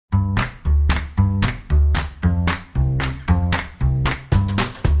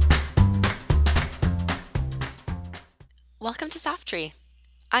Welcome to Softree.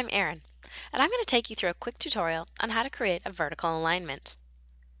 I'm Erin, and I'm going to take you through a quick tutorial on how to create a vertical alignment.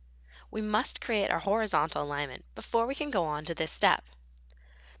 We must create our horizontal alignment before we can go on to this step.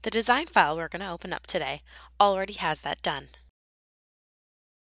 The design file we're going to open up today already has that done.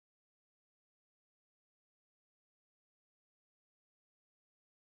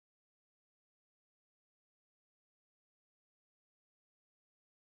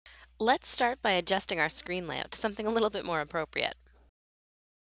 Let's start by adjusting our screen layout to something a little bit more appropriate.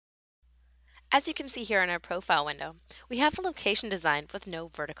 As you can see here in our profile window, we have a location designed with no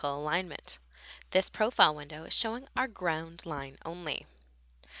vertical alignment. This profile window is showing our ground line only.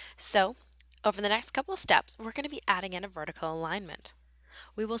 So, over the next couple of steps, we're going to be adding in a vertical alignment.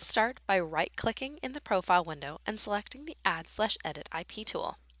 We will start by right-clicking in the profile window and selecting the Add/Edit IP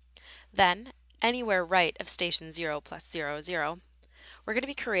tool. Then, anywhere right of station 0 plus 0, 0, we're going to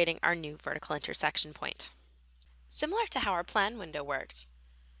be creating our new vertical intersection point. Similar to how our plan window worked,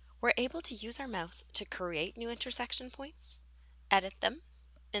 we're able to use our mouse to create new intersection points, edit them,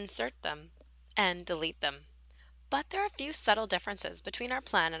 insert them, and delete them. But there are a few subtle differences between our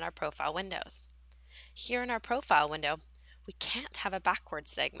plan and our profile windows. Here in our profile window, we can't have a backward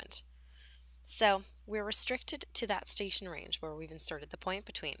segment. So we're restricted to that station range where we've inserted the point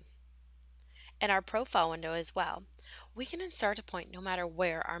between. In our profile window as well, we can insert a point no matter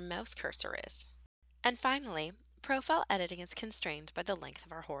where our mouse cursor is. And finally, profile editing is constrained by the length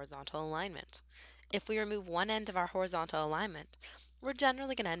of our horizontal alignment. If we remove one end of our horizontal alignment, we're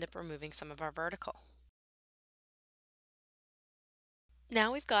generally going to end up removing some of our vertical.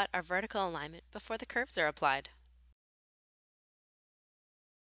 Now we've got our vertical alignment before the curves are applied.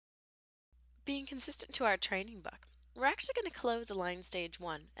 Being consistent to our training book, we're actually going to close Align Stage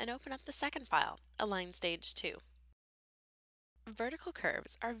 1 and open up the second file, Align Stage 2. Vertical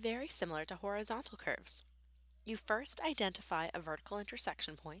curves are very similar to horizontal curves. You first identify a vertical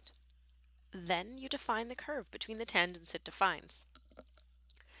intersection point, then you define the curve between the tangents it defines.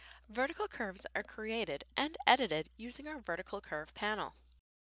 Vertical curves are created and edited using our vertical curve panel.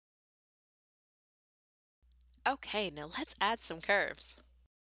 Okay, now let's add some curves.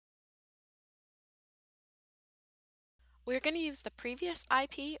 We're going to use the previous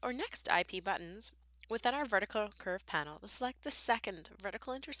IP or next IP buttons within our vertical curve panel to select the second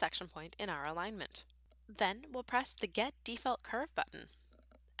vertical intersection point in our alignment. Then we'll press the Get Default Curve button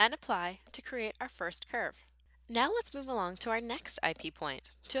and apply to create our first curve. Now let's move along to our next IP point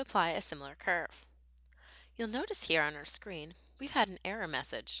to apply a similar curve. You'll notice here on our screen we've had an error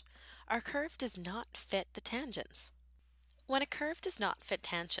message. Our curve does not fit the tangents. When a curve does not fit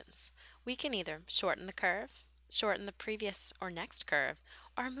tangents, we can either shorten the curve, shorten the previous or next curve,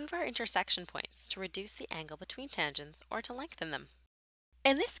 or move our intersection points to reduce the angle between tangents or to lengthen them.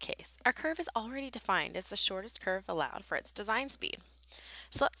 In this case, our curve is already defined as the shortest curve allowed for its design speed.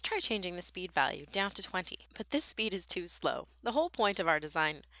 So let's try changing the speed value down to 20, but this speed is too slow. The whole point of our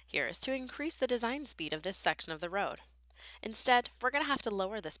design here is to increase the design speed of this section of the road. Instead, we're going to have to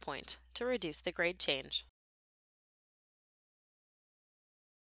lower this point to reduce the grade change.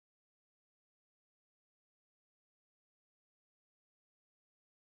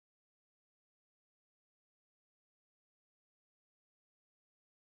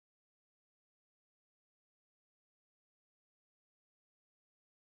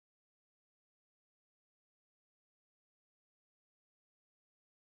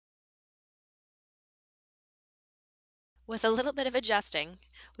 With a little bit of adjusting,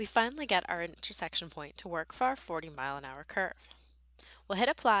 we finally get our intersection point to work for our 40-mile-an-hour curve. We'll hit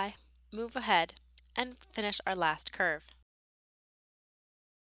apply, move ahead, and finish our last curve.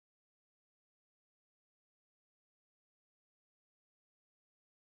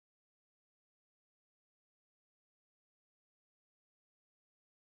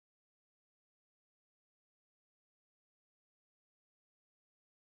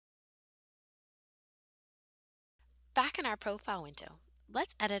 Back in our profile window,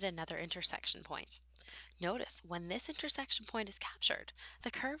 let's edit another intersection point. Notice when this intersection point is captured,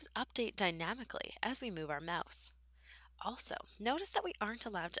 the curves update dynamically as we move our mouse. Also, notice that we aren't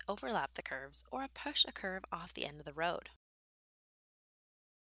allowed to overlap the curves or push a curve off the end of the road.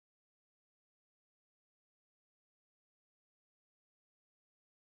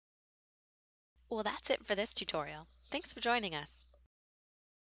 Well, that's it for this tutorial. Thanks for joining us.